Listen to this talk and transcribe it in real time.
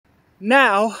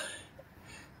Now,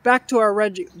 back to our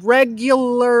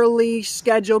regularly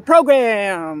scheduled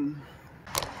program.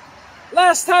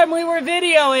 Last time we were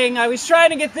videoing, I was trying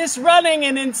to get this running,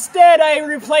 and instead I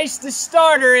replaced the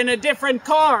starter in a different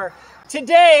car.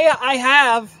 Today I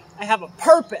have a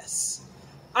purpose.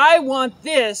 I want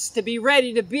this to be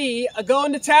ready to be a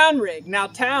going to town rig. Now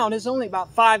town is only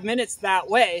about 5 minutes that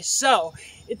way, so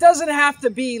it doesn't have to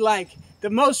be like the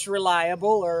most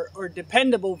reliable or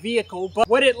dependable vehicle, but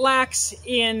what it lacks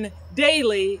in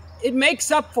daily, it makes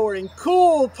up for in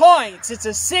cool points. It's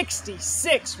a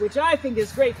 66, which I think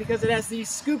is great because it has these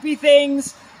scoopy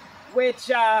things,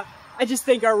 which I just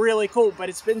think are really cool. But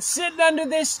it's been sitting under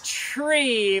this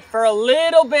tree for a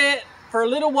little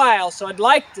while, so I'd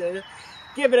like to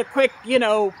give it a quick,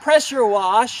 pressure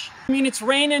wash. I mean, it's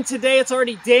raining today, it's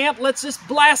already damp. Let's just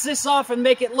blast this off and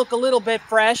make it look a little bit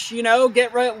fresh,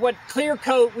 get what clear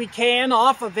coat we can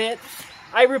off of it.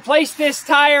 I replaced this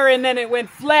tire and then it went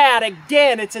flat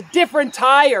again. It's a different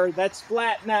tire that's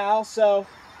flat now, so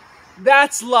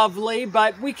that's lovely,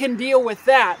 but we can deal with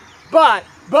that. But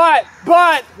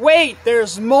wait,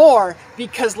 there's more,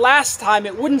 because last time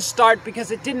it wouldn't start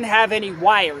because it didn't have any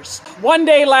wires. One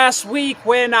day last week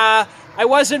when I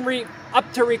wasn't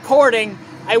up to recording,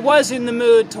 I was in the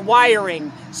mood to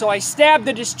wiring. So I stabbed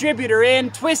the distributor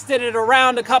in, twisted it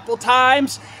around a couple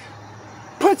times,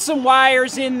 put some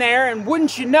wires in there, and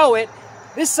wouldn't you know it,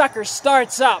 this sucker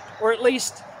starts up, or at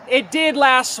least it did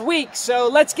last week. So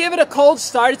let's give it a cold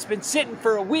start. It's been sitting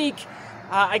for a week.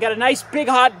 I got a nice big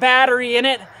hot battery in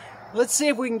it. Let's see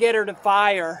if we can get her to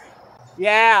fire.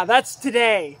 Yeah, that's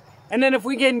today. And then if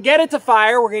we can get it to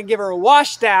fire, we're going to give her a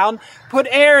wash down, put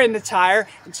air in the tire,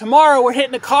 and tomorrow we're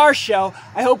hitting a car show.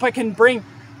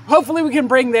 Hopefully we can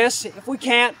bring this. If we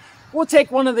can't, we'll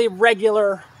take one of the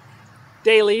regular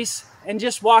dailies and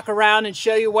just walk around and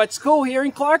show you what's cool here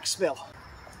in Clarksville.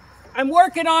 I'm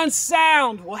working on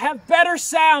sound. We'll have better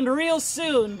sound real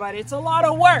soon, but it's a lot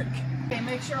of work. Okay,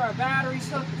 make sure our battery's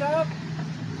hooked up.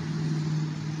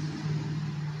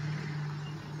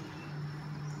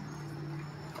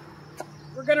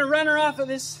 We're gonna run her off of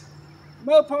this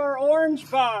Mopar orange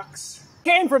box.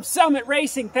 Came from Summit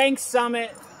Racing, thanks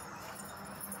Summit.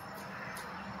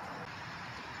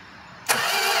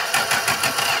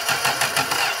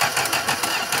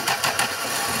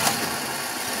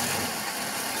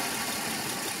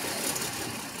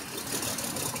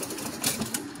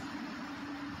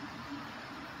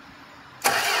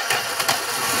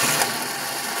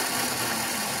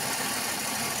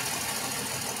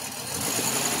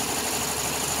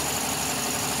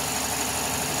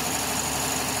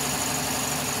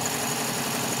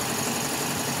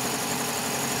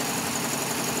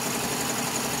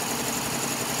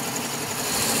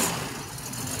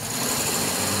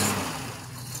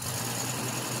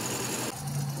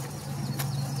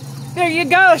 There you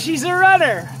go, she's a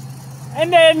runner.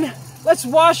 And then let's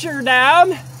wash her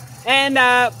down, and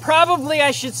probably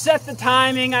I should set the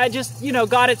timing. I just,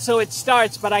 got it so it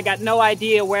starts, but I got no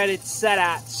idea where it's set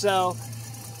at. So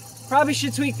probably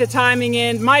should tweak the timing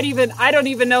in. I don't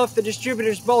even know if the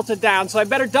distributor's bolted down, so I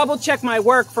better double check my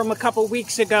work from a couple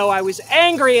weeks ago. I was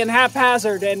angry and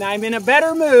haphazard, and I'm in a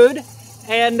better mood,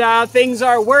 and things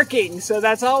are working, so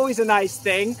that's always a nice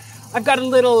thing. I've got a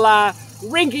little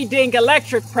rinky-dink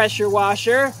electric pressure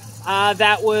washer.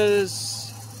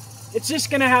 It's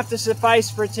just gonna have to suffice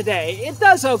for today. It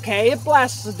does okay, it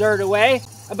blasts the dirt away.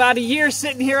 About a year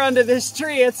sitting here under this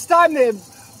tree, it's time to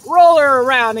roll her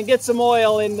around and get some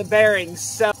oil in the bearings.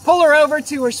 So pull her over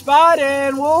to her spot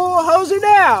and we'll hose her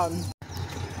down.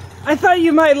 I thought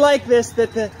you might like this,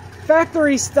 that the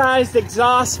factory-sized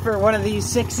exhaust for one of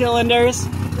these 6-cylinders,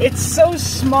 it's so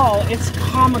small, it's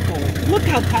comical. Look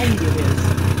how tiny it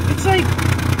is.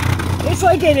 It's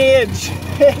like an inch.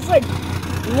 It's like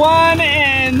 1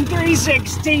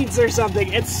 3/16 or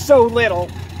something. It's so little.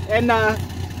 And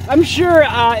I'm sure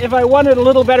if I wanted a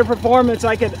little better performance,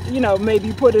 I could,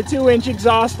 maybe put a 2-inch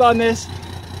exhaust on this.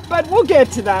 But we'll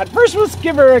get to that. First, let's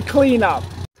give her a clean up.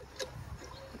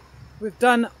 We've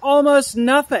done almost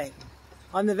nothing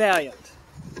on the Valiant.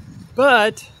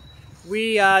 But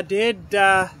we did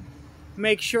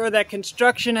make sure that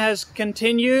construction has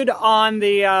continued on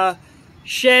the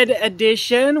shed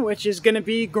addition, which is going to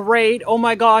be great. Oh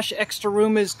my gosh, extra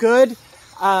room is good.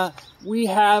 We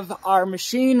have our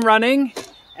machine running,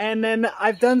 and then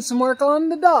I've done some work on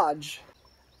the Dodge.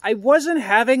 I wasn't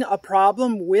having a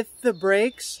problem with the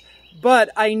brakes, but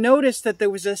I noticed that there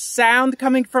was a sound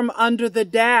coming from under the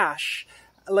dash,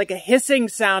 like a hissing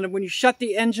sound, and when you shut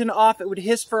the engine off, it would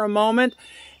hiss for a moment.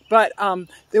 But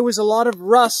there was a lot of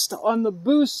rust on the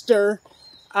booster,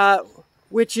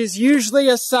 which is usually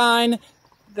a sign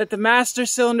that the master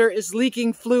cylinder is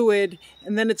leaking fluid,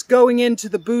 and then it's going into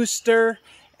the booster,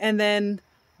 and then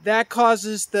that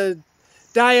causes the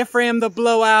diaphragm to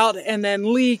blow out and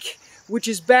then leak, which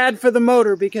is bad for the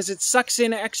motor because it sucks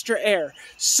in extra air.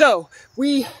 So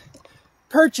we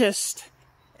purchased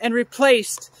and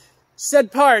replaced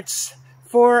said parts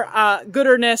for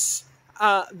gooderness.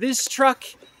 This truck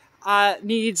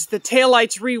needs the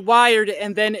taillights rewired,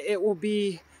 and then it will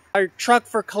be our truck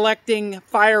for collecting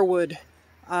firewood.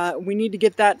 We need to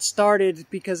get that started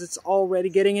because it's already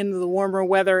getting into the warmer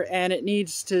weather and it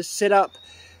needs to sit up,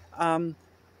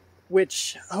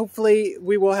 which hopefully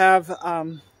we will have,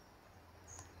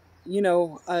 you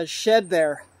know, a shed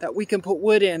there that we can put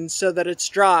wood in so that it's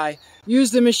dry.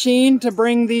 Use the machine to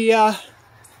bring the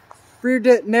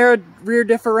narrow rear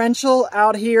differential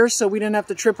out here so we didn't have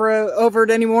to trip over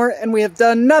it anymore, and we have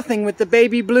done nothing with the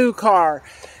baby blue car.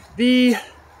 The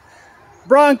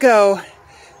Bronco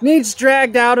needs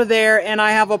dragged out of there, and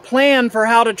I have a plan for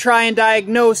how to try and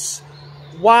diagnose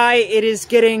why it is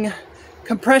getting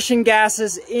compression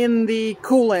gases in the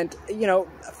coolant. You know,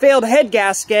 a failed head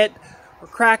gasket or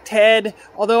cracked head,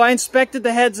 although I inspected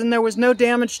the heads and there was no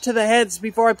damage to the heads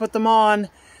before I put them on.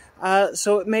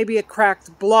 So it may be a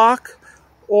cracked block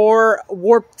or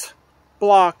warped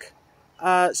block.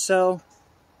 So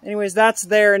anyways, that's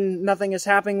there and nothing is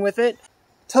happening with it.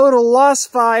 Total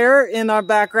lost fire in our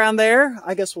background there.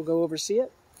 I guess we'll go oversee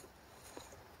it.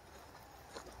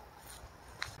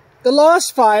 The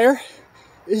lost fire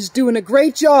is doing a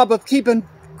great job of keeping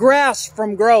grass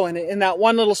from growing in that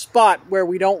one little spot where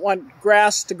we don't want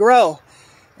grass to grow.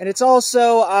 And it's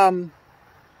also,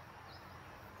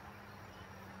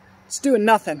 it's doing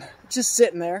nothing. It's just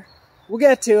sitting there. We'll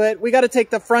get to it. We got to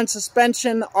take the front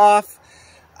suspension off,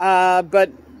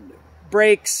 but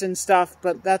brakes and stuff,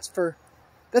 but that's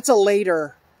a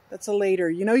later. That's a later.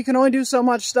 You know, you can only do so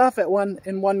much stuff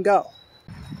in one go.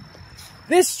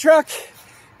 This truck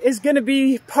is going to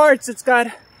be parts. It's got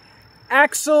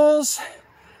axles,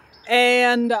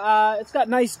 and it's got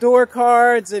nice door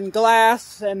cards and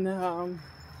glass, and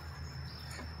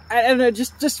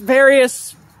just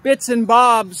various bits and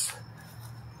bobs,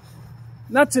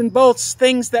 nuts and bolts,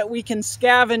 things that we can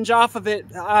scavenge off of it.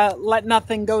 Let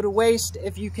nothing go to waste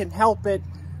if you can help it.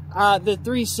 The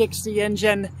 360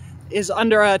 engine is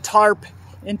under a tarp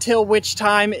until which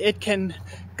time it can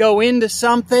go into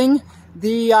something.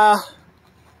 The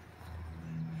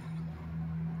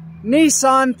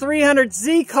Nissan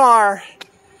 300Z car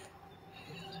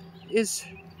is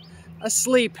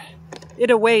asleep. It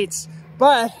awaits.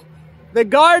 But the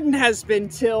garden has been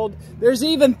tilled. There's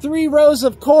even 3 rows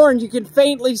of corn. You can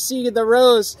faintly see the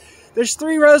rows. There's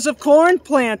 3 rows of corn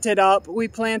planted up. We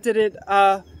planted it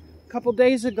couple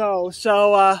days ago,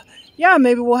 so yeah,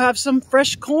 maybe we'll have some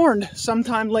fresh corn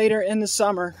sometime later in the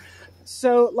summer.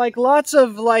 So like lots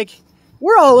of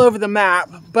we're all over the map,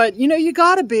 but you know, you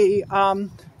gotta be.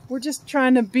 We're just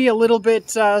trying to be a little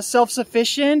bit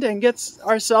self-sufficient and get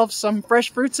ourselves some fresh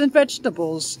fruits and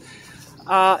vegetables.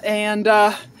 And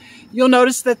you'll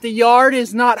notice that the yard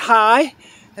is not high,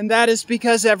 and that is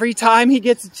because every time he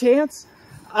gets a chance,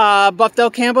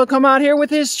 Buffdale Campo come out here with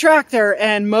his tractor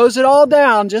and mows it all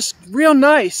down, just real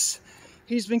nice.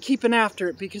 He's been keeping after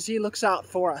it because he looks out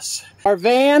for us. Our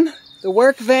van, the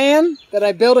work van that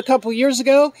I built a couple years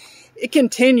ago, it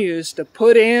continues to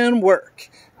put in work.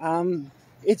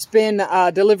 It's been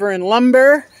delivering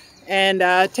lumber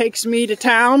and takes me to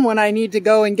town when I need to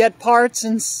go and get parts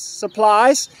and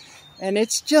supplies, and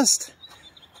it's just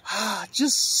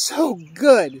so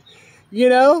good, you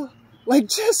know? Like,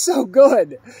 just so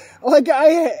good. Like,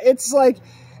 it's like,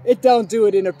 it don't do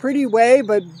it in a pretty way,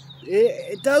 but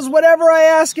it does whatever I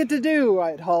ask it to do.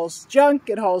 It hauls junk,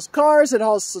 it hauls cars, it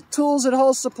hauls tools, it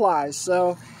hauls supplies.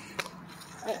 So,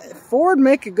 Ford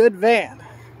make a good van.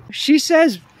 She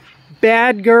says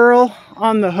Bad Girl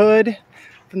on the hood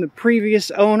from the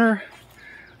previous owner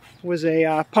was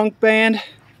a punk band.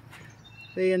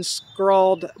 They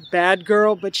inscrawled Bad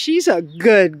Girl, but she's a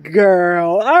good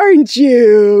girl, aren't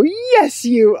you? Yes,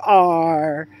 you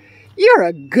are. You're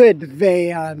a good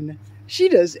van. She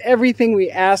does everything we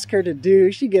ask her to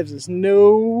do. She gives us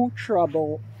no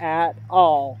trouble at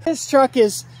all. This truck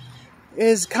is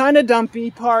kind of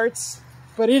dumpy parts,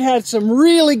 but it had some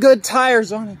really good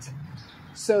tires on it.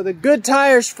 So the good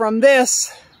tires from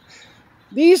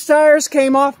these tires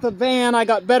came off the van. I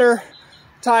got better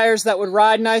tires that would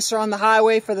ride nicer on the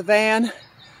highway for the van.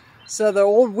 So the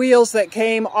old wheels that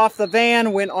came off the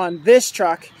van went on this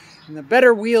truck, and the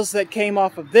better wheels that came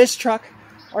off of this truck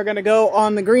are going to go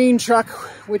on the green truck,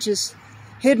 which is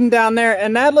hidden down there.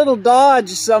 And that little Dodge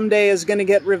someday is going to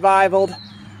get revivaled,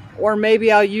 or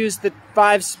maybe I'll use the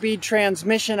 5-speed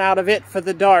transmission out of it for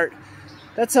the Dart.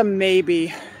 That's a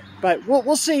maybe, but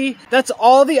we'll see. That's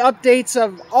all the updates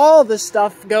of all the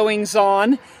stuff goings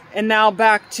on, and now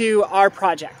back to our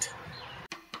project.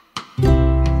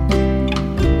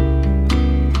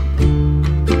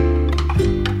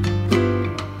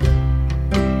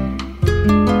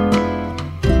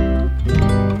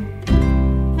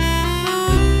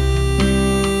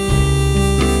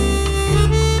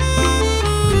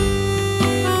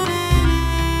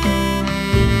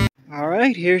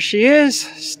 Alright, here she is,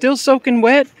 still soaking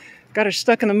wet. Got her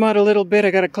stuck in the mud a little bit,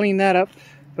 I gotta clean that up.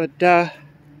 But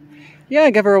yeah,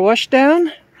 I gave her a wash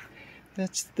down.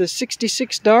 That's the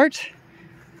 66 Dart.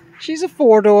 She's a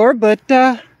 4-door, but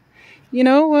you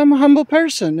know, I'm a humble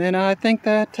person, and I think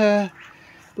that a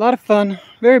lot of fun.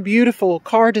 Very beautiful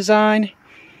car design,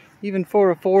 even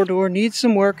for a 4-door. Needs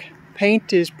some work.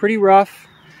 Paint is pretty rough,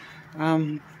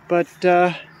 but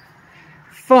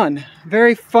fun.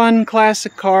 Very fun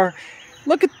classic car.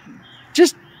 Look at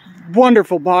just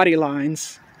wonderful body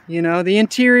lines. You know, the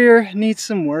interior needs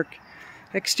some work.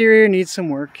 Exterior needs some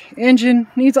work. Engine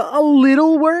needs a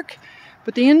little work,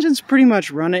 but the engine's pretty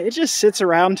much running. It just sits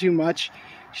around too much.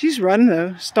 She's running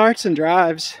though, starts and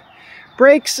drives.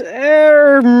 Brakes,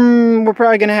 we're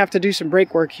probably gonna have to do some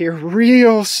brake work here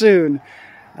real soon.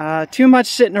 Too much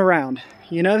sitting around.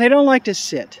 You know, they don't like to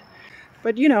sit.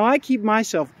 But you know, I keep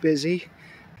myself busy,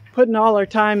 putting all our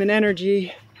time and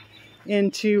energy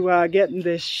into getting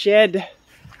this shed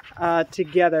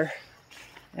together.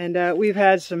 And we've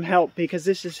had some help because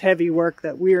this is heavy work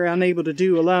that we're unable to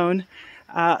do alone.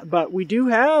 But we do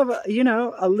have, you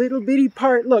know, a little bitty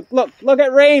part. Look,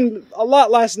 it rained a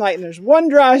lot last night and there's one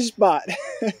dry spot.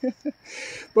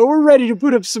 But we're ready to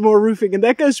put up some more roofing, and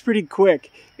that goes pretty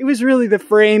quick. It was really the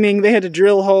framing. They had to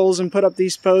drill holes and put up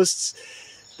these posts.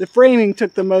 The framing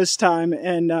took the most time,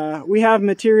 and we have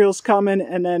materials coming,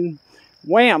 and then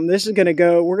wham, this is gonna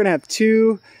go. We're gonna have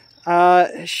 2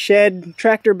 shed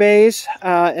tractor bays,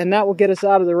 and that will get us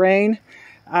out of the rain.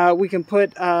 We can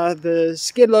put the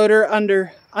skid loader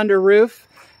under roof,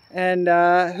 and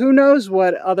who knows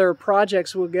what other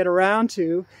projects we'll get around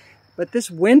to. But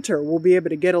this winter we'll be able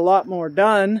to get a lot more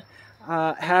done,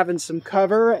 having some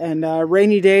cover, and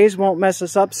rainy days won't mess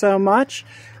us up so much.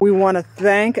 We want to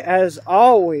thank, as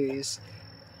always,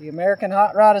 the American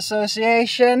Hot Rod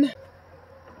Association.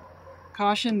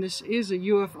 Caution, this is a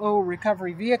UFO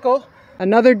recovery vehicle.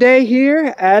 Another day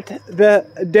here at the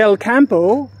Del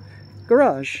Campo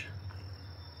Garage.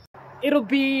 It'll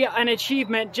be an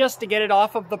achievement just to get it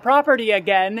off of the property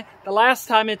again. The last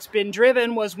time it's been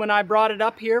driven was when I brought it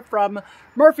up here from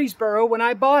Murfreesboro when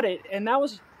I bought it, and that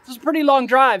was a pretty long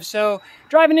drive. So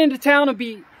driving into town will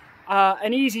be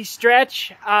an easy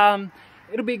stretch.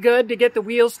 It'll be good to get the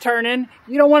wheels turning.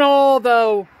 You don't want all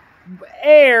the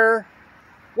air.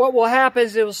 What will happen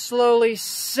is it will slowly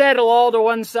settle all to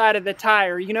one side of the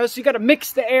tire, you know, so you got to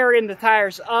mix the air in the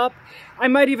tires up. I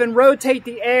might even rotate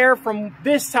the air from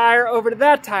this tire over to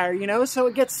that tire, you know, so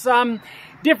it gets some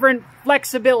different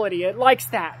flexibility. It likes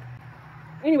that.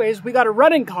 Anyways, we got a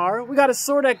running car. We got a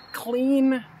sort of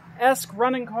clean-esque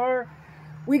running car.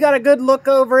 We got a good look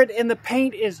over it, and the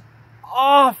paint is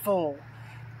awful.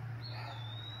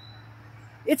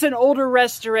 It's an older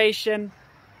restoration,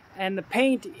 and the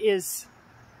paint is,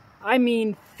 I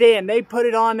mean, thin. They put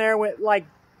it on there with, like,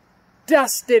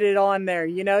 dusted it on there,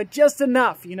 you know, just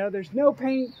enough. You know, there's no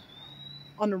paint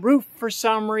on the roof for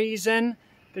some reason.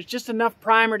 There's just enough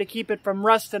primer to keep it from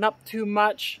rusting up too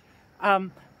much.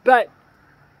 But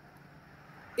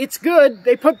it's good.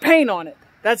 They put paint on it.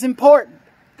 That's important.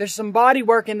 There's some body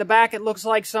work in the back. It looks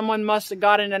like someone must have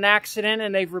got in an accident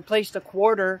and they've replaced a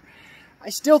quarter. I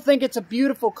still think it's a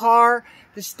beautiful car.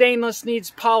 The stainless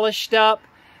needs polished up.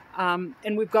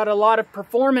 And we've got a lot of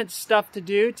performance stuff to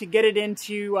do to get it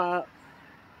into,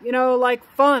 you know, like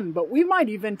fun. But we might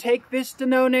even take this to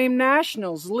No Name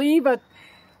Nationals. Leave a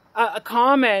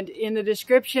comment in the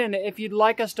description if you'd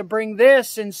like us to bring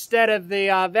this instead of the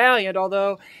Valiant.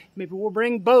 Although maybe we'll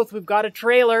bring both. We've got a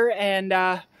trailer, and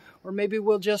or maybe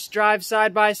we'll just drive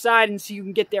side by side and see who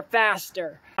can get there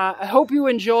faster. I hope you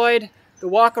enjoyed the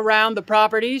walk around the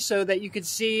property so that you could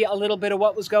see a little bit of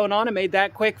what was going on. I made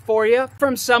that quick for you.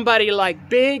 From somebody like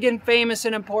big and famous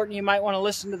and important, you might want to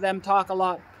listen to them talk a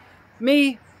lot.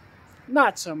 Me,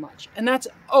 not so much. And that's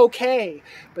okay.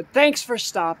 But thanks for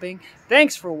stopping.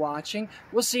 Thanks for watching.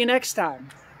 We'll see you next time.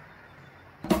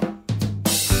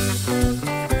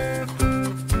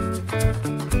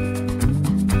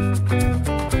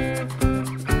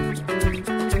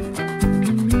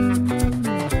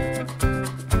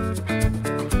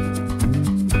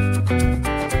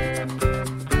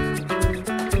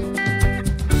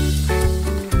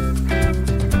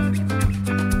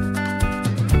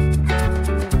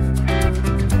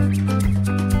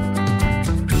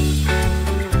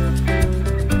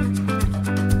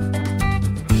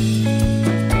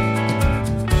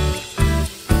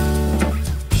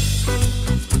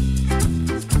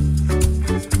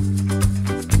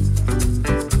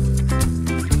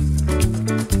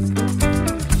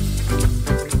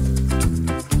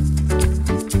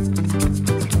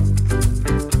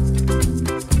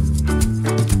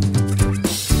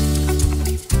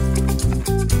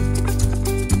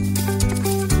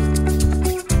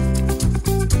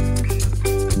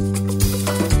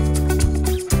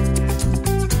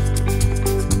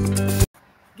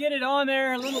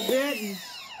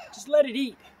 it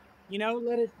eat. You know,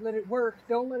 let it work.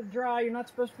 Don't let it dry. You're not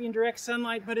supposed to be in direct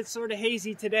sunlight, but it's sort of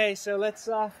hazy today, so let's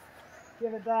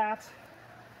give it that.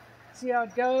 See how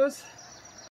it goes.